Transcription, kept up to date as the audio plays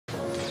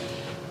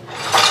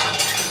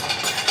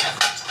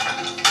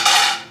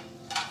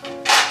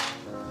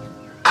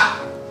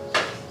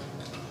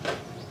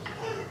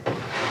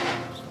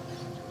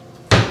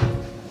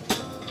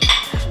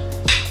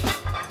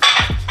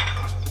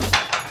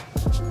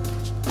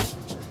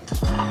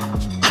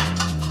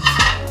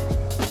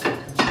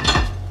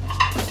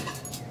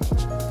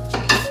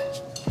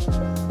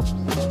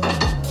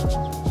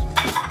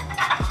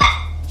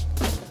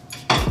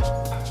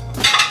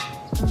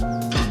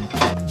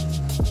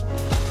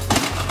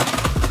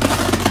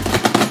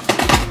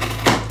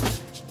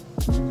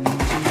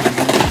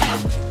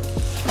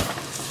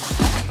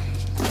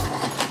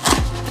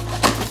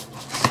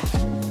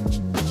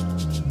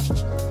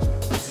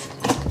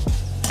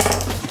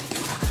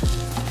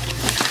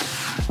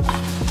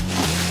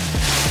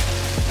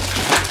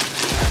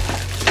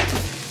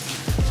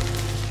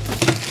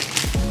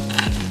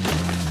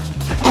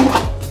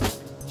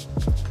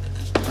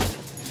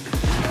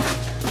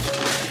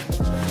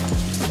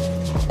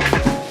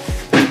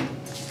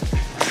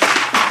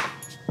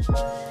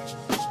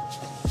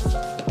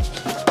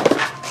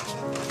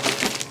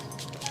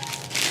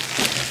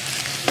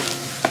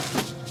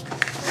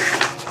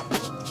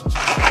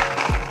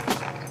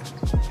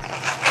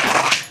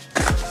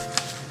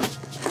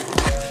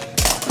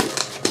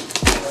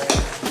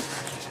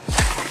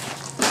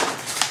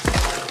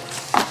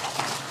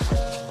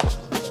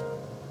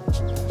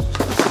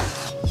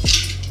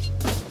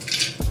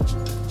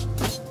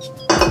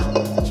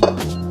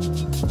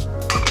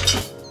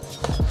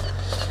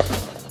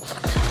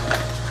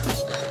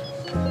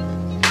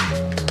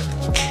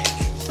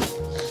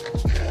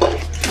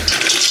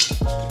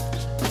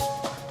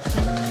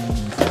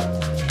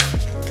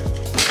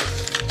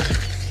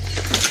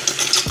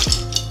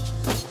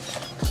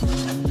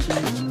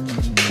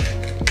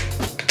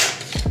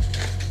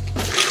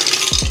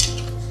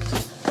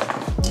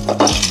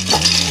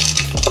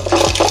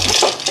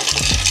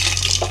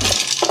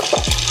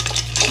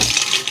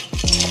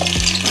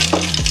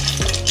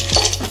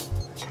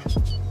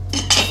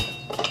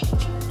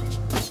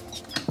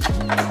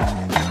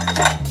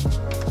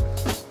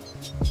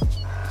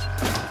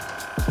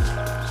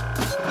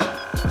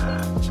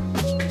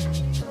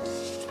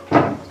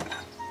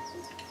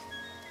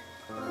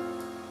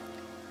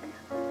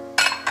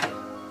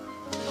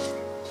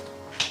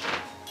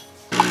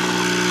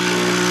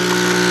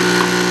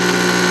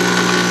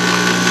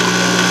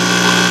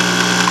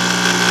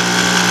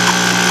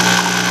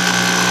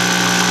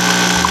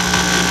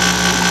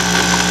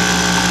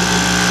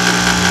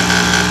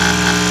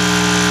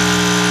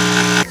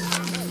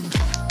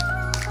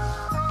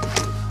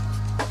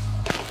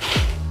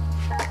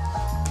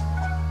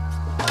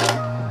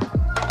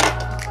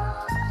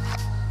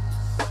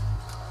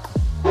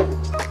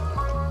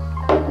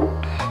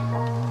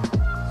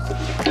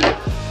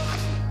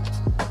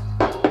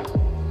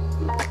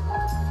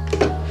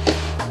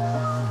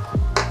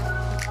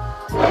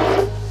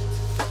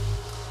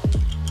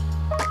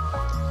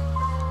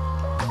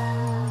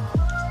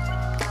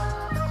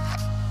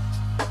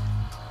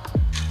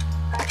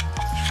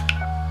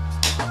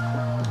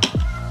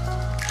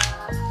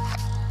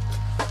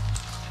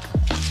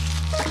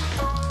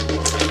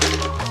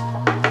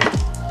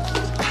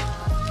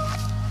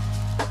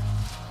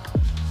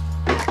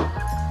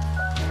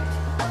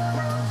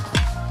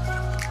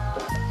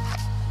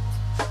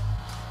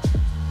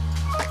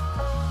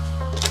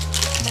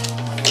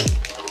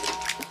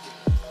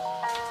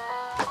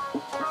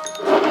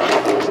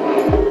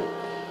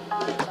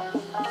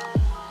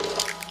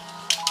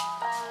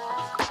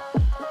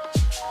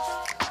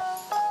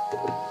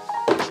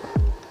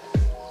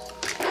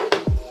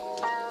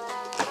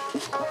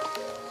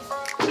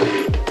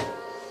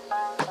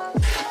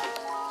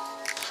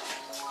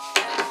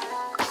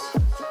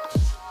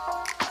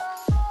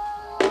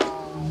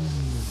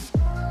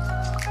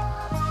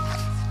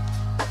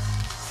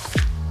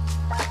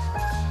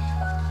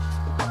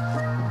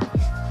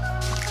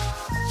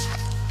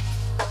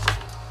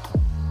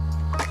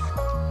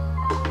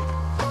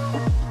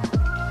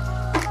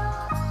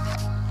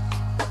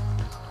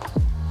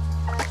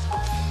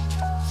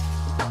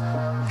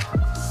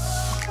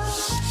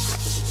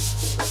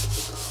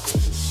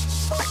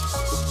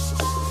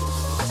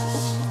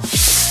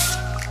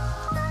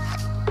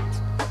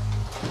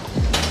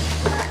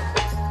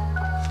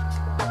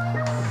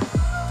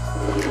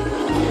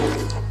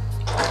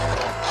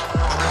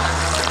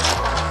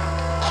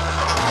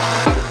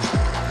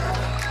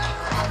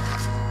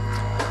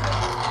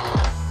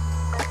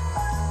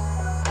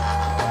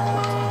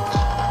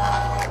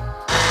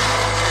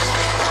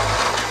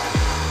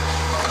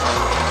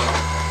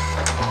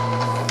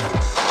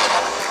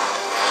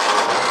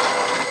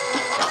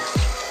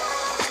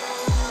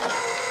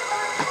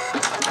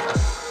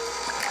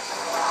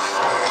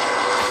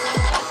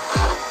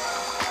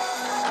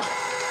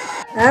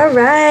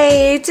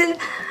cute.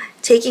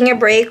 Taking a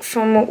break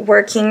from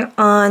working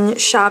on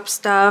shop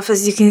stuff.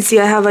 As you can see,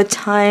 I have a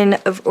ton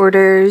of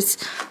orders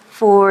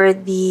for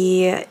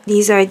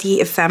these are the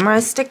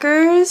ephemera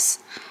stickers.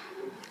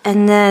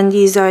 And then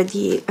these are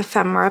the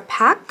ephemera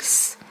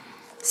packs.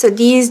 So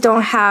these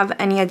don't have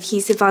any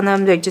adhesive on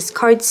them. They're just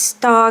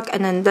cardstock.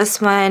 And then this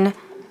one,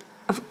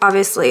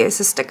 obviously, is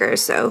a sticker.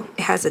 So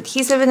it has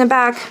adhesive in the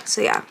back.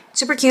 So yeah,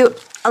 super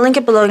cute. I'll link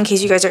it below in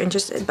case you guys are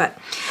interested. But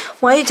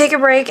wanted to take a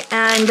break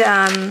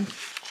and...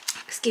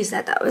 excuse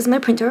that was my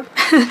printer.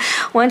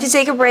 Wanted to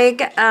take a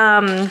break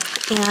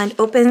and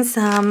open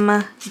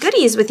some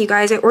goodies with you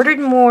guys. I ordered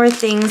more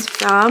things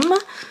from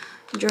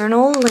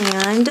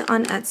JOURNALLAND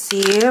on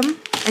Etsy.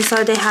 I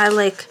saw they had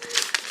like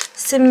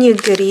some new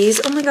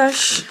goodies. Oh my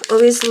gosh,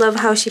 always love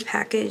how she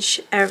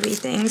packaged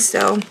everything.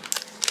 So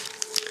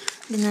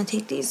I'm gonna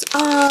take these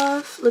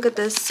off. Look at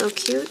this, so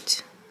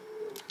cute.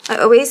 I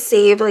always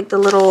save like the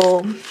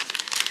little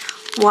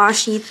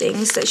washi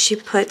things that she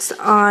puts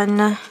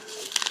on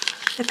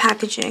the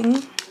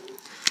packaging,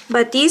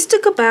 but these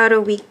took about a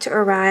week to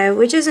arrive,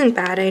 which isn't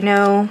bad. I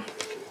know,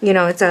 you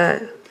know, it's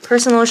a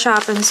personal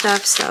shop and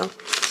stuff, so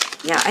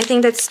yeah, I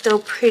think that's still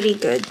pretty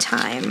good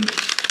time.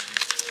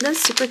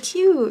 That's super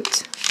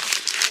cute.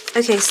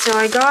 Okay, so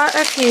I got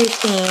a few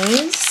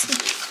things.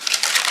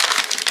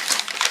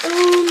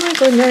 Oh my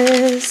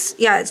goodness.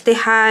 Yeah, they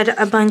had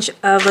a bunch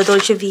of La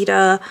Dolce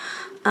Vita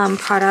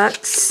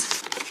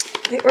products.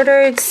 I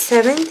ordered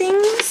 7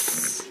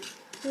 things.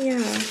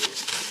 Yeah.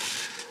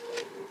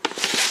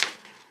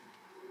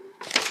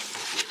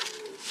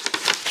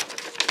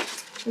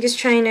 I'm just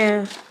trying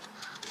to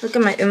look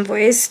at my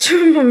invoice to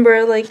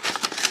remember like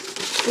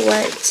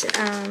what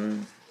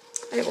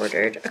I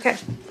ordered. Okay,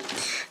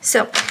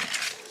 so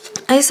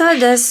I saw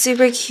this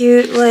super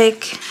cute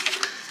like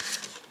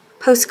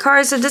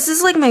postcard. So this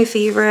is like my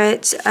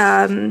favorite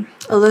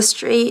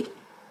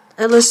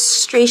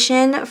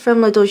illustration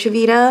from La Dolce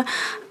Vita.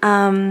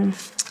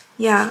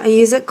 Yeah, I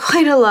use it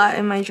quite a lot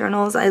in my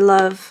journals. I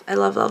love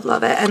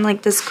it. And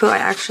like this quote, I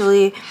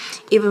actually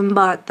even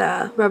bought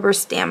the rubber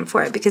stamp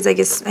for it because I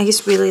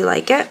just really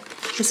like it.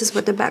 This is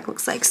what the back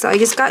looks like. So I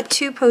just got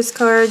 2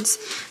 postcards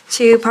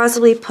to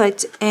possibly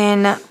put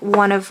in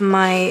one of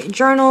my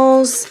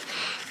journals.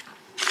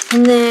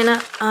 And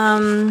then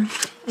I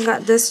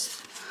got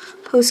this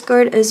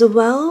postcard as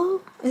well.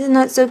 Isn't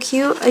that so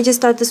cute? I just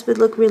thought this would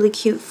look really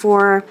cute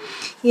for,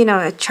 you know,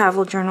 a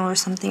travel journal or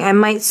something. I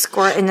might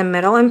score it in the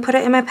middle and put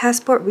it in my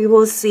passport. We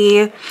will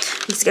see. I'm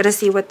just gotta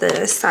see what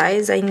the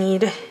size I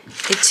need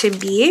it to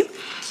be.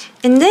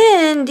 And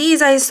then these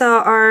I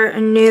saw are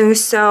new.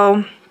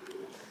 So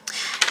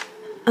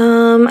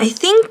I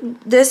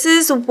think this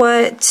is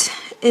what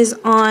is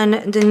on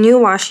the new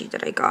washi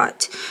that I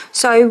got.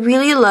 So I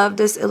really love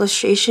this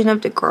illustration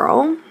of the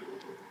girl.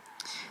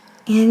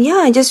 And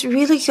yeah, just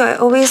really cute. I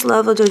always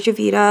love La Dolce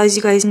Vita, as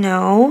you guys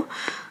know.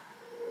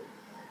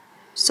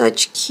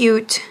 Such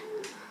cute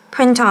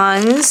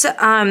print-ons.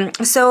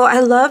 So I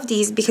love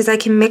these because I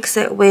can mix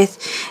it with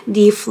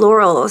the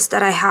florals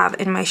that I have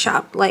in my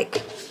shop.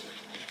 Like,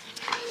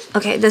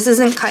 okay, this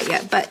isn't cut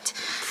yet, but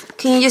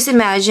can you just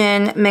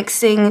imagine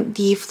mixing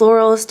the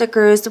floral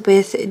stickers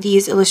with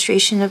these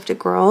illustration of the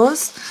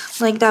girls?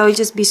 Like, that would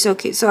just be so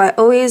cute. So I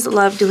always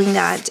love doing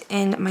that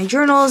in my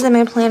journals and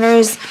my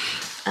planners.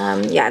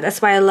 Yeah,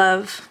 that's why I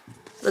love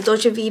La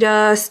Dolce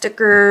Vita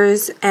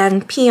stickers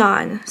and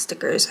Peon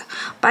stickers.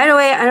 By the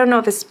way, I don't know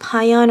if it's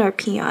Peon or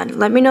Peon.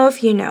 Let me know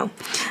if you know.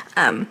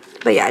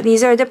 But yeah,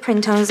 these are the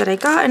print-ons that I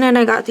got. And then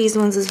I got these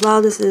ones as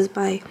well. This is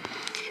by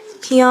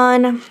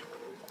Peon.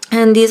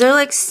 And these are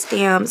like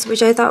stamps,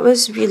 which I thought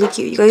was really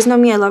cute. You guys know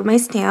me, I love my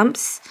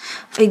stamps.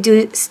 I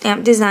do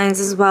stamp designs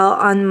as well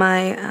on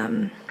my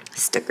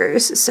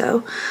stickers.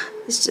 So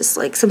it's just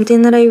like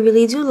something that I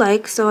really do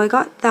like. So I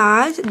got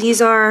that.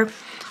 These are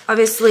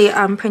obviously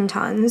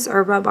print-ons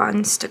or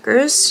rub-on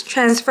stickers,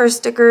 transfer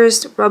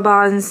stickers,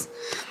 rub-ons,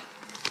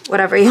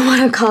 whatever you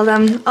want to call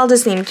them, all the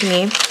same to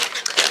me.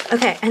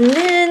 Okay, and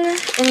then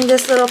in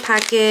this little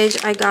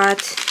package I got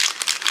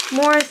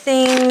more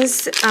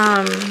things.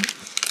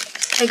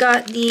 I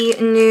got the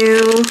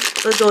new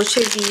La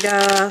Dolce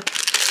Vita,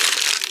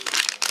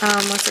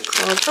 what's it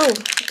called? Oh,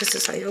 this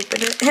is how you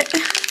open it.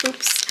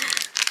 Oops.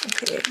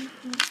 Okay,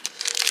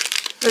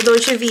 La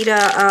Dolce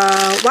Vita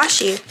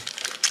washi.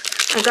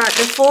 I got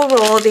the full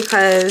roll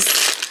because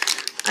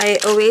I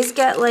always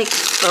get like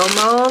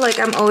FOMO, like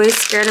I'm always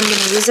scared I'm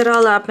gonna use it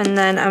all up and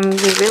then I'm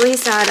really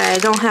sad I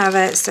don't have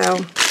it. So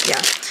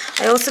yeah,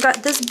 I also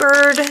got this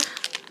bird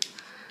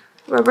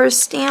rubber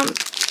stamp.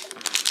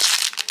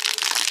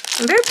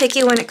 I'm very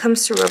picky when it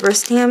comes to rubber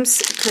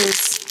stamps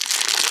because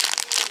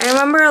I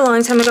remember a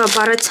long time ago I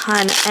bought a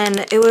ton and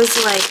it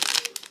was like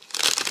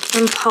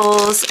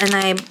impulse and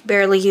I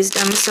barely used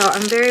them. So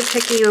I'm very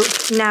picky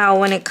now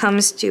when it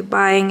comes to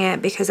buying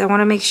it because I want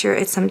to make sure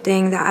it's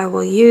something that I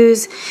will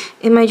use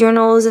in my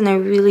journals. And I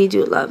really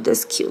do love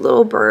this cute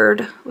little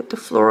bird with the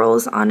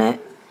florals on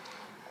it.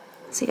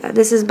 So yeah,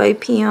 this is by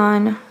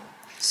Peon.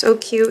 So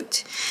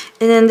cute.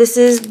 And then this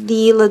is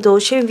the La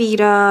Dolce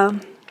Vita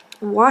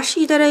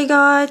washi that I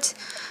got.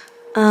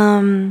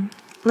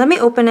 Let me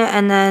open it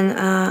and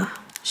then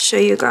show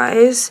you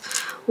guys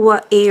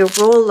what a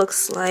roll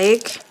looks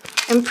like.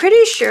 I'm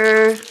pretty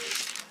sure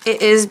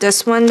it is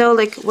this one though,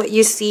 like what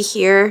you see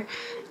here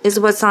is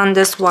what's on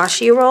this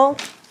washi roll,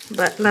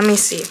 but let me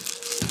see.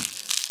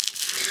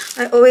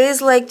 I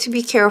always like to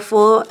be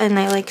careful and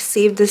I like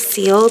save the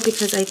seal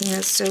because I think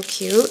that's so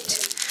cute.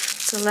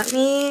 So let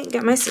me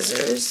get my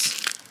scissors.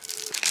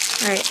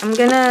 Alright, I'm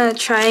gonna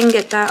try and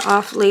get that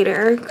off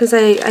later because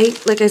I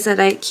like I said,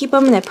 I keep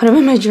them and I put them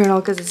in my journal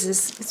because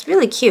it's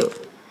really cute.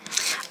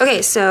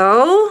 Okay,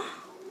 so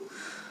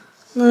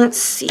let's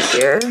see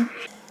here.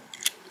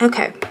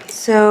 Okay,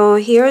 so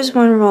here's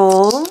one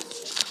roll.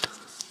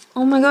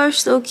 Oh my gosh,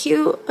 so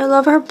cute. I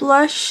love her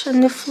blush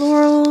and the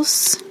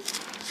florals.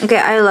 Okay,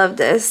 I love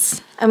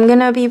this. I'm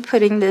gonna be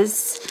putting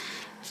this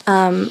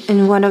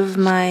in one of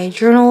my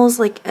journals,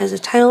 like as a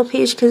title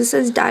page, because it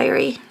says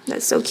diary.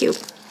 That's so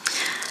cute.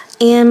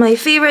 And my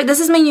favorite, this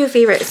is my new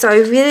favorite. So I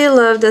really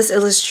love this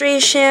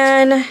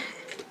illustration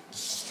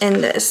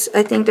and this.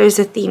 I think there's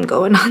a theme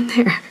going on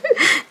there.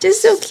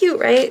 Just so cute,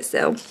 right?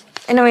 So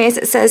anyways,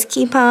 it says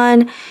keep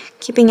on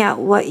keeping out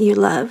what you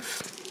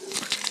love.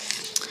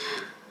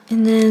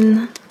 And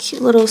then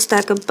cute little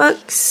stack of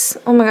books.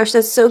 Oh my gosh,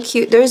 that's so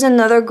cute. There's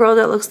another girl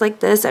that looks like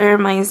this. It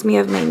reminds me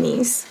of my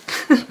niece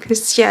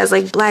because she has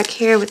like black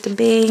hair with the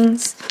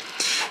bangs.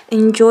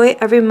 Enjoy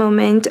every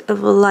moment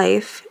of a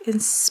life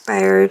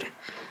inspired.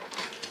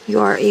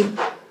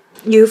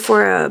 You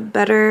for a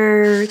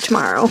better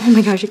tomorrow. Oh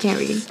my gosh, I can't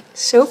read.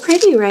 So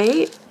pretty,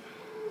 right?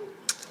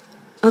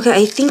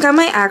 Okay, I think I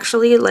might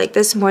actually like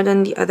this more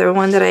than the other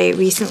one that I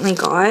recently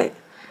got,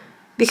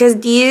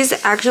 because these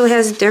actually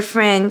has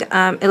different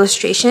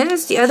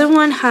illustrations. The other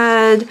one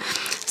had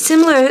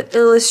similar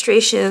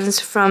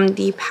illustrations from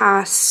the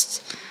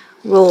past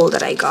roll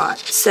that I got.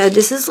 So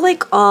this is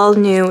like all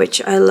new,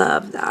 which I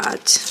love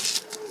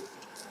that.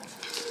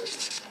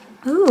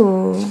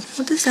 Ooh,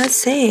 what does that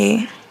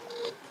say?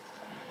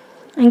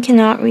 I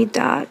cannot read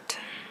that.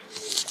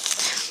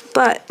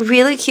 But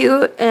really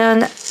cute,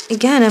 and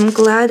again, I'm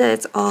glad that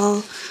it's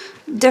all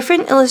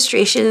different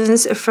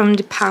illustrations from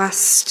the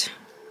past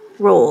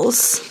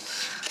rolls.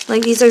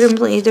 Like these are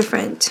completely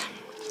different.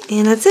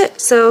 And that's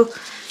it. So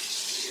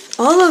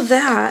all of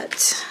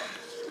that,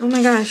 oh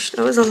my gosh,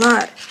 that was a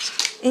lot.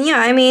 And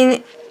yeah, I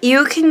mean,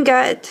 you can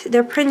get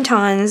the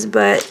print-ons,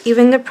 but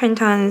even the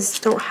print-ons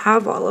don't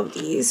have all of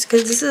these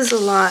because this is a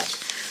lot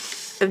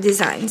of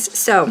designs.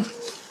 So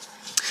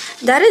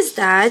that is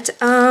that.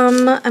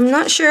 I'm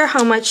not sure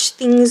how much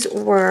things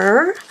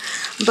were,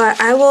 but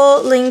I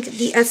will link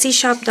the Etsy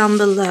shop down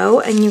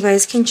below and you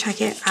guys can check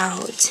it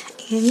out.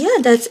 And yeah,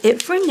 that's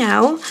it for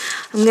now.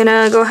 I'm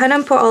gonna go ahead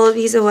and put all of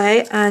these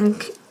away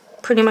and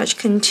pretty much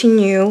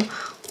continue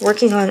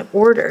working on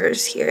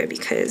orders here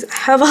because I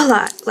have a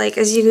lot. Like,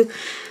 as you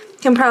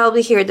can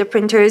probably hear, the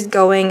printer is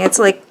going. It's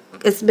like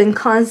it's been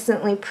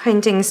constantly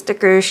printing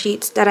sticker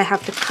sheets that I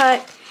have to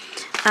cut.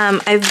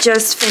 I've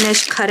just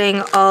finished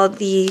cutting all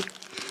the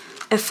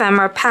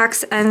ephemera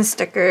packs and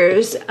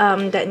stickers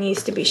that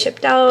needs to be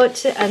shipped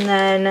out, and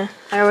then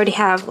I already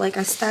have like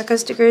a stack of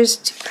stickers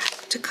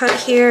to cut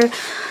here,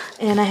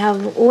 and I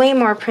have way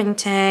more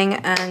printing.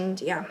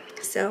 And yeah,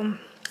 so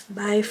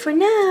bye for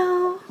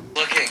now.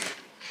 Looking.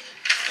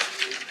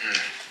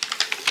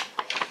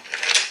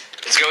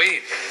 Let's go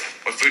eat.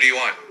 What food do you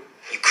want?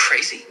 You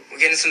crazy? We're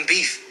getting some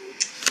beef.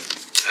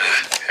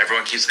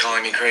 Everyone keeps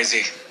calling me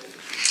crazy.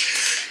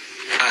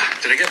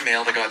 Did I get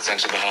mail that got sent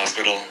to the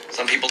hospital?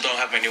 Some people don't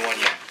have my new one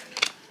yet.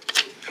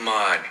 Come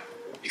on.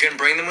 You couldn't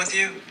bring them with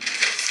you?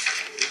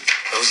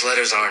 Those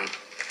letters aren't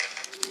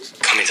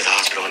coming to the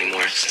hospital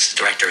anymore since the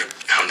director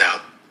found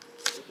out.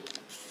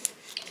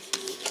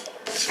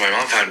 So my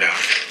mom found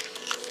out.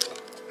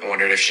 I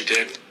wondered if she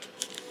did.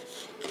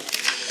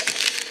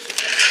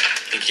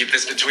 You keep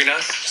this between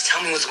us? Just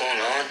tell me what's going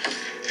on.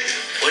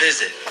 What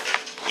is it?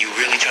 You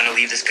really trying to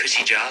leave this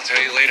cushy job?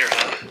 Tell you later,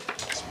 huh?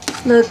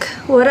 Look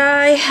what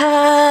I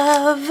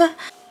have.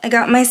 I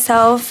got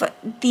myself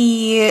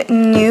the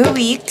new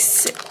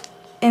weeks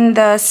in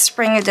the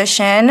spring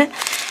edition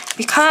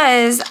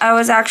because I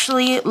was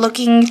actually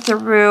looking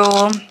through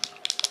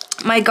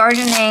my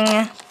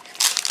gardening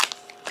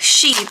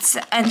sheets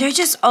and they're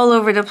just all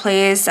over the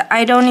place.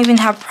 I don't even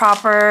have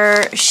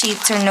proper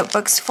sheets or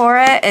notebooks for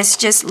it. It's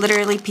just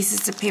literally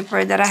pieces of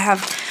paper that I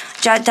have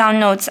jot down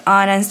notes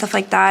on and stuff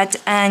like that.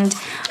 And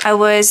I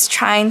was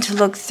trying to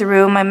look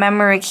through my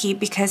memory keep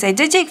because I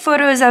did take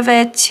photos of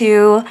it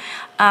too,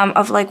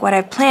 of like what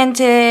I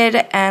planted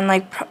and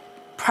like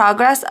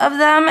progress of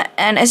them,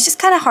 and it's just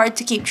kind of hard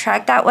to keep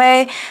track that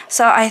way.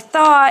 So I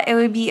thought it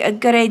would be a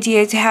good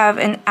idea to have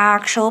an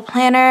actual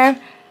planner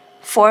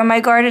for my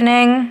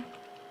gardening.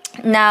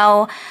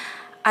 Now,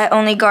 I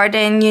only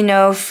garden, you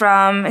know,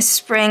 from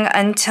spring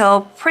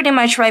until pretty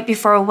much right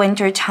before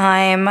winter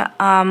time,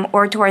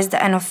 or towards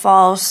the end of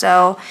fall.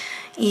 So,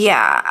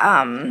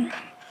 yeah,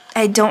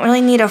 I don't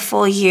really need a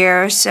full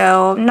year,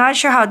 so I'm not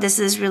sure how this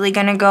is really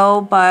gonna go,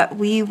 but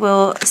we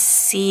will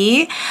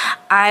see.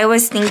 I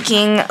was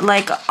thinking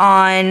like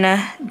on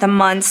the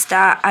months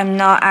that I'm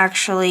not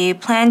actually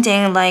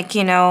planting, like,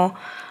 you know,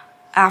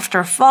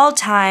 after fall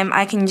time,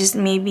 I can just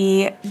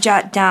maybe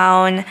jot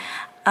down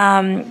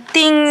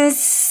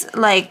things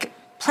like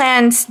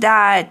plants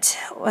that,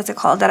 what's it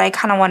called, that I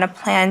kind of want to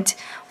plant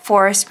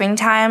for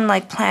springtime,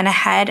 like plan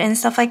ahead and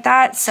stuff like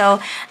that.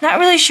 So not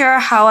really sure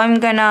how I'm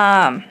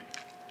gonna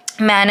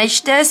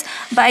manage this,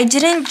 but I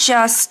didn't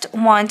just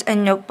want a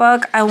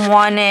notebook. I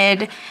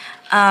wanted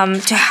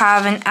to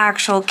have an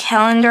actual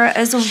calendar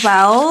as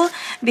well,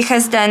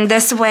 because then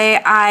this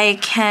way I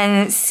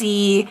can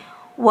see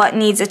what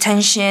needs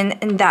attention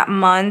in that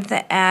month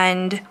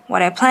and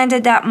what I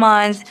planted that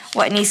month,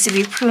 what needs to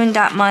be pruned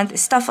that month,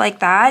 stuff like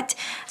that.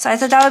 So I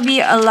thought that would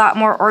be a lot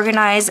more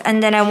organized.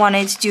 And then I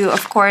wanted to do,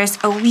 of course,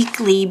 a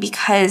weekly,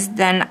 because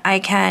then I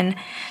can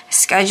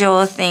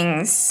schedule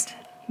things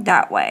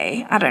that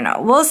way. I don't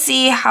know. We'll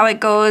see how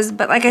it goes.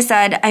 But like I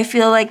said, I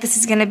feel like this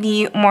is going to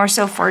be more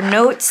so for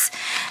notes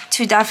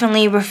to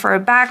definitely refer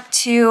back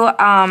to.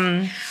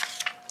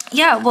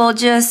 Yeah, we'll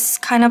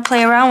just kind of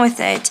play around with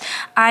it.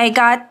 I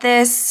got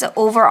this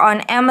over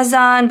on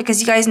Amazon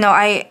because you guys know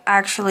I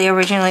actually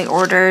originally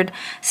ordered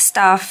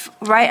stuff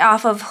right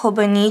off of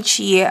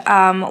Hobonichi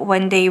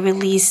when they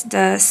released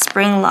the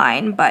spring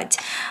line, but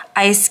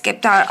I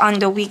skipped out on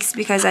the weeks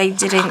because I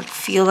didn't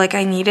feel like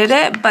I needed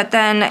it. But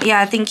then,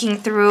 yeah, thinking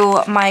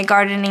through my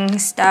gardening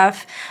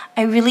stuff,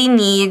 I really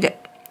need,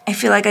 I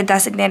feel like, a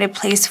designated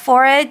place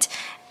for it.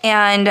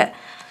 And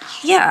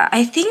yeah,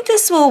 I think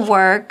this will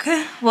work.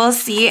 We'll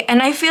see.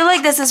 And I feel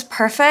like this is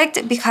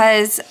perfect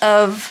because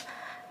of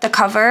the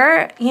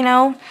cover, you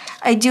know.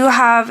 I do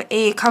have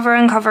a cover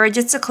and cover,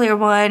 just a clear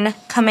one,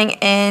 coming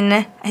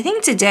in, I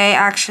think today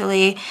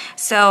actually.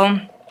 So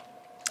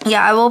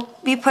yeah, I will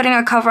be putting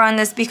a cover on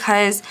this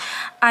because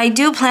I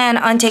do plan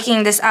on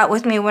taking this out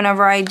with me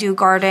whenever I do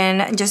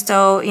garden, just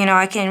so, you know,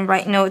 I can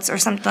write notes or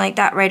something like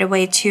that right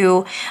away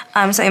too.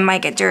 So it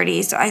might get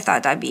dirty. So I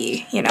thought that'd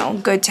be, you know,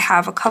 good to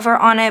have a cover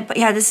on it. But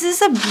yeah, this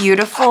is a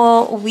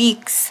beautiful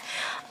weeks.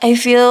 I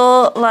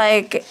feel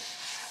like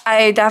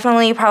I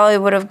definitely probably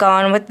would have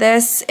gone with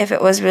this if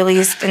it was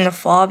released in the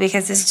fall,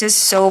 because it's just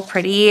so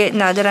pretty.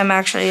 Now that I'm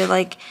actually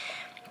like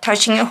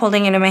touching it,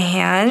 holding it in my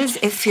hands,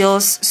 it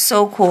feels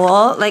so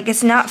cool. Like,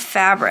 it's not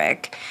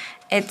fabric,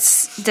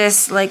 it's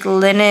this like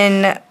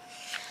linen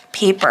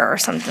paper or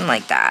something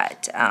like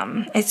that.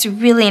 It's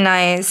really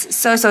nice,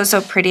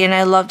 so pretty, and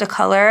I love the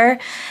color.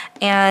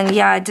 And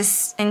yeah,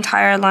 this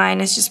entire line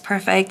is just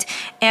perfect.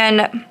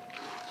 And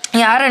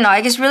yeah, I don't know,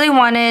 I just really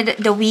wanted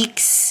the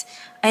weeks.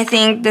 I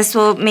think this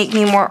will make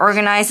me more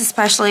organized,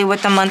 especially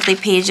with the monthly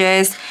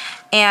pages.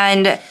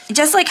 And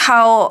just like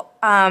how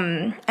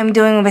I'm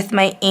doing with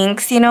my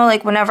inks, you know,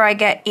 like whenever I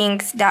get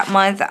inks that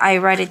month, I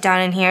write it down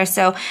in here.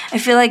 So I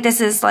feel like this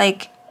is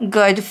like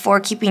good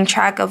for keeping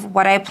track of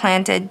what I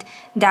planted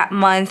that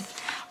month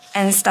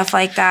and stuff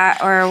like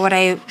that, or what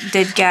I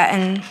did get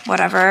and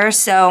whatever.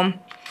 So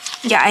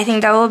yeah, I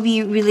think that will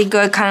be really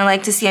good, kind of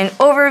like to see an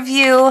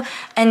overview,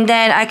 and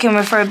then I can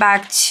refer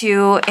back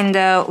to in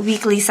the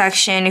weekly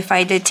section if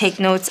I did take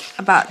notes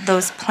about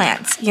those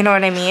plants, you know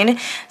what I mean?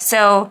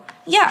 So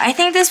yeah, I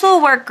think this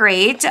will work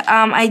great.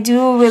 I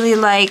do really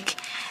like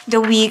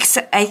the weeks.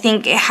 I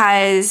think it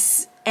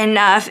has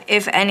enough,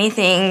 if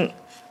anything,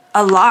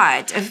 a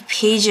lot of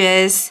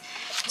pages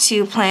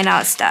to plan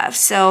out stuff.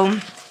 So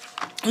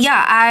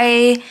yeah,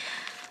 I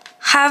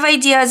have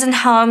ideas on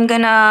how I'm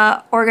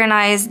gonna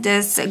organize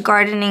this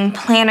gardening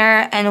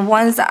planner, and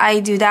once I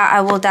do that,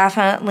 I will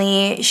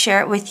definitely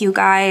share it with you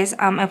guys.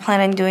 I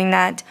plan on doing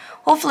that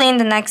hopefully in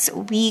the next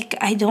week.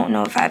 I don't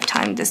know if I have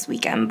time this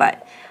weekend,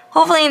 but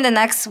hopefully in the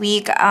next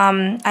week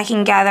I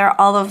can gather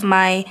all of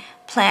my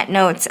plant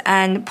notes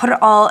and put it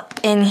all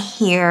in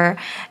here.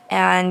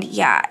 And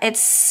yeah,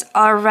 it's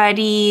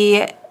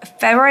already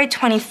February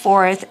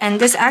 24th,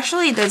 and this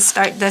actually did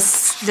start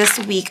this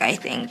week, I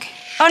think.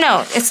 Oh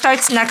no, it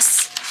starts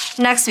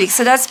next week,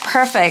 so that's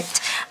perfect.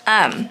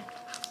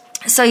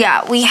 So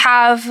yeah, we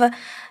have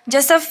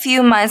just a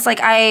few months. Like,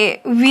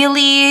 I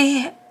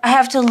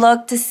have to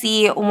look to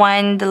see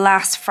when the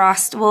last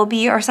frost will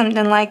be or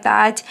something like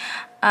that.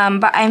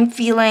 But I'm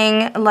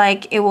feeling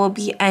like it will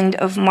be end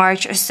of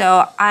March,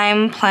 so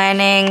I'm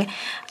planning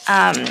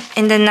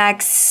in the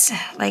next,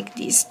 like,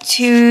 these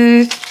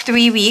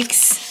 2-3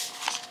 weeks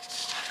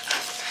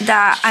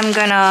that I'm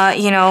gonna,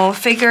 you know,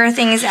 figure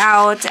things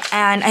out.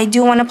 And I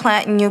do want to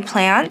plant new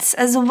plants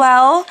as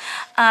well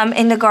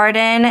in the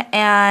garden,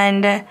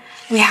 and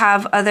we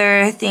have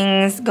other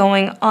things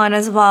going on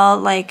as well,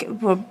 like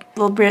we're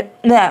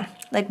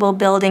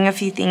building a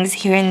few things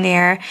here and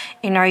there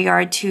in our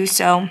yard too.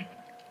 So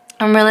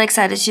I'm really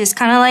excited to just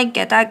kind of like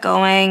get that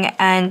going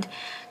and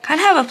kind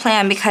of have a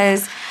plan,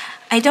 because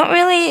I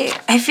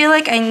feel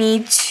like I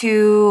need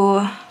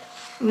to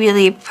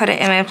really put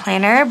it in my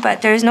planner,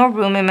 but there's no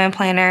room in my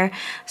planner.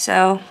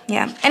 So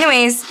yeah,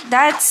 anyways,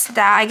 that's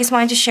that. I just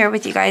wanted to share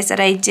with you guys that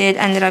I did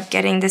ended up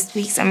getting this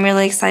week's. I'm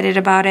really excited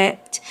about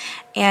it.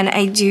 and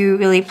I do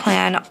really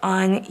plan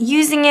on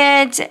using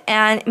it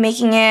and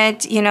making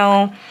it, you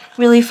know,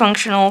 really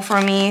functional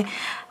for me.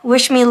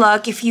 Wish me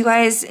luck. If you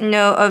guys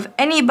know of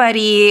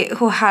anybody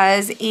who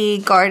has a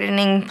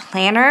gardening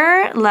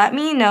planner, let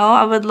me know.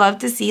 I would love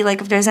to see, like,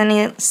 if there's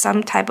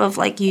some type of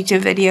like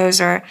YouTube videos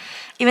or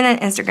even an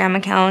Instagram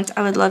account.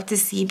 I would love to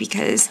see,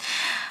 because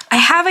I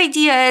have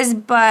ideas,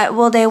 but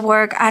will they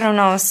work? I don't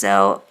know.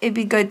 So it'd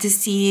be good to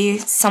see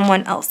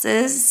someone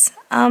else's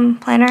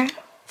planner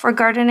for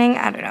gardening.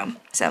 I don't know.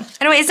 So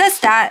anyways, that's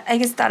that. I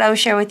just thought I would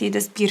share with you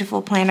this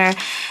beautiful planner.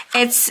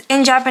 It's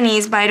in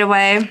Japanese, by the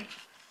way.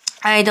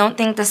 I don't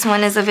think this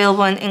one is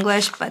available in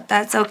English, but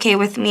that's okay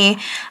with me.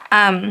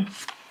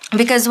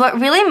 Because what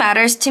really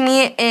matters to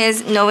me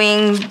is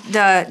knowing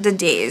the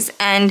days,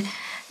 and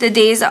the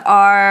days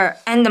are,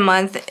 and the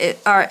month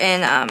are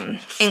in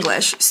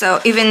English.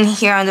 So even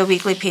here on the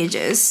weekly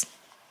pages,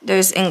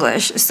 there's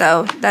English.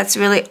 So that's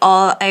really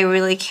all I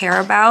really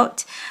care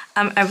about.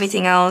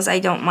 Everything else I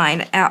don't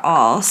mind at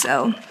all.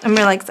 So I'm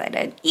really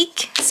excited.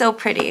 Eek, so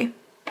pretty.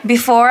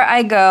 Before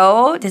I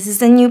go, this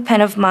is a new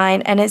pen of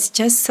mine, and it's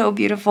just so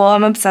beautiful.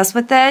 I'm obsessed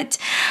with it.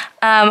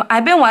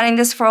 I've been wanting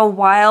this for a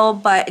while,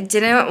 but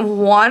didn't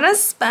want to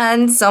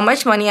spend so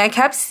much money. I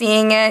kept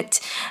seeing it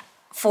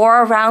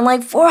for around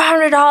like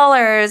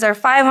 $400 or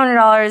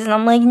 $500, and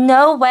I'm like,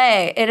 no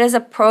way. It is a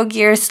Pro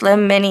Gear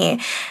Slim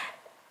Mini.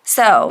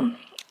 So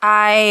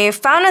I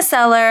found a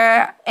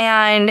seller,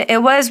 and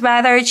it was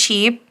rather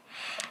cheap,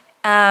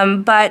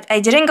 but I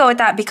didn't go with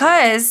that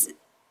because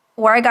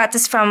where I got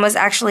this from was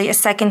actually a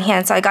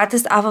secondhand. So I got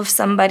this off of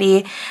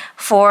somebody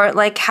for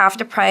like half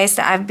the price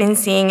that I've been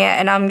seeing it.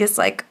 And I'm just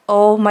like,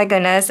 oh my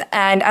goodness.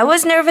 And I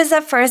was nervous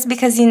at first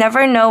because you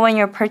never know when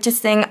you're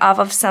purchasing off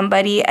of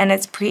somebody and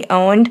it's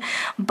pre-owned.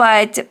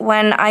 But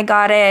when I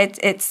got it,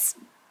 it's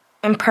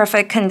in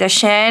perfect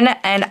condition.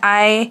 And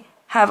I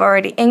have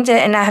already inked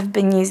it and I have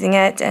been using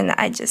it. And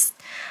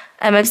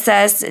I'm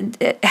obsessed.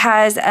 It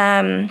has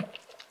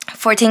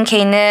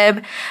 14K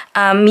nib,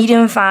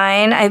 medium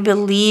fine. I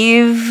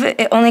believe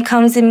it only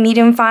comes in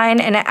medium fine,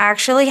 and I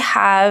actually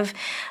have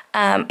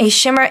a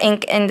shimmer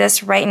ink in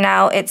this right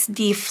now. It's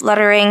the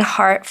Fluttering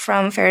Heart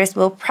from Ferris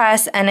Wheel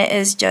Press, and it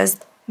is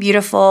just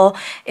beautiful.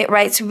 It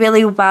writes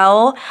really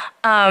well.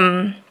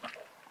 Yeah,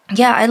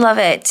 I love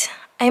it.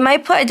 I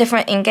might put a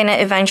different ink in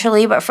it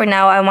eventually, but for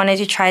now I wanted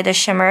to try the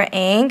shimmer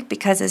ink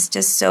because it's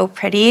just so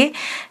pretty.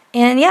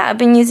 And yeah, I've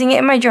been using it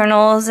in my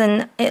journals,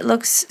 and it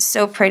looks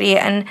so pretty.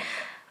 And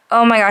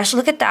oh my gosh,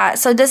 look at that.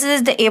 So this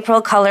is the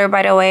April color,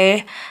 by the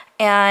way.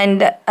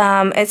 And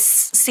it's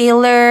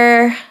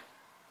Sailor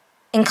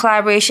in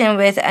collaboration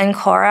with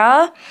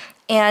Ancora.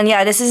 And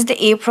yeah, this is the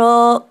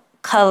April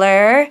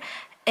color.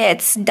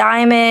 It's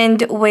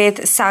diamond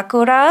with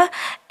sakura.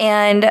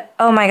 And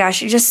oh my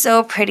gosh, it's just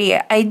so pretty.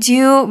 I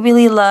do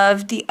really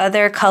love the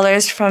other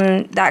colors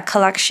from that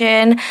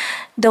collection.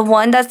 The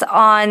one that's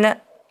on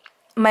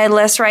my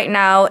list right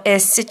now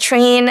is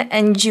Citrine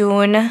and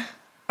June.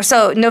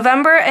 So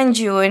November and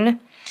June,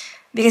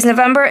 because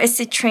November is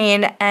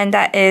Citrine, and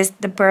that is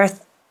the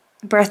birth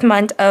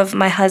month of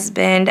my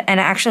husband, and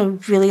I actually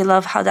really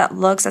love how that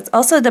looks. That's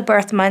also the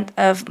birth month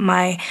of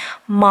my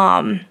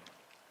mom.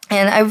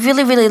 And I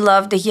really, really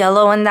love the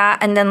yellow in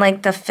that. And then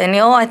like the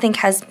finial, I think,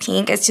 has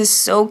pink. It's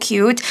just so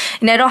cute.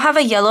 And I don't have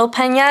a yellow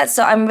pen yet,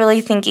 so I'm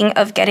really thinking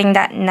of getting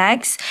that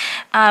next.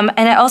 And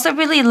I also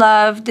really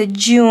love the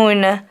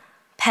June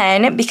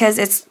pen because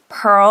it's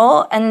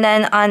pearl, and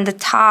then on the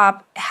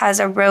top has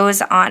a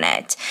rose on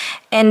it.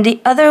 And the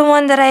other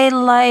one that I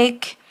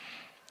like,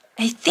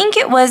 I think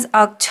it was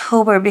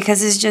October,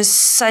 because it's just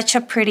such a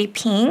pretty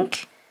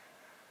pink.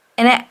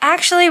 And I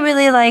actually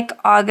really like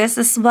August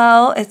as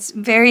well. It's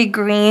very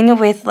green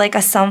with like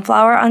a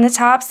sunflower on the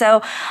top.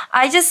 So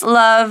I just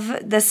love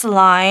this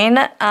line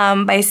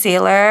by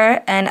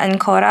Sailor and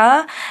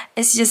Ancora.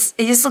 It just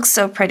looks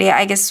so pretty.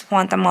 I just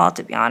want them all,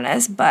 to be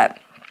honest. But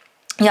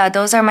yeah,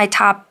 those are my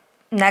top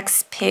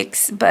next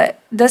picks, but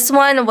this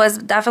one was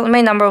definitely my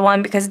number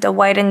one because the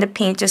white and the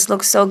pink just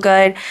looks so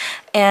good.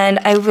 And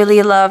I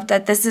really love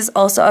that this is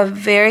also a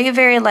very,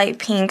 very light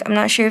pink. I'm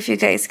not sure if you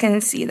guys can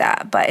see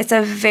that, but it's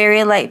a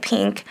very light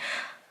pink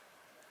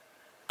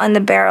on the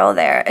barrel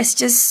there. It's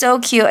just so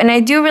cute. And I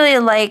do really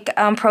like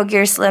Pro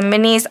Gear Slim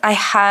Minis. I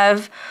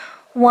have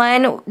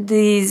one,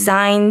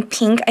 design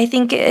pink, I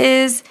think it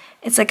is.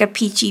 It's like a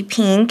peachy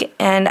pink,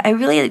 and I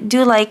really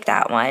do like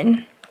that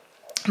one.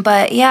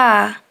 But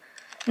yeah,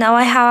 now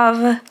I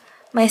have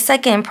my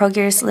second Pro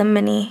Gear Slim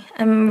Mini.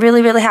 I'm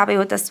really, really happy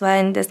with this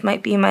one. This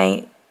might be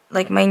my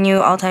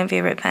new all-time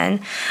favorite pen.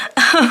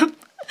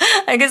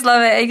 I just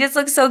love it. It just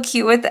looks so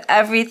cute with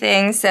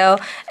everything. So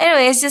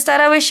anyways, just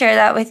thought I would share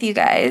that with you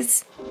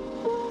guys.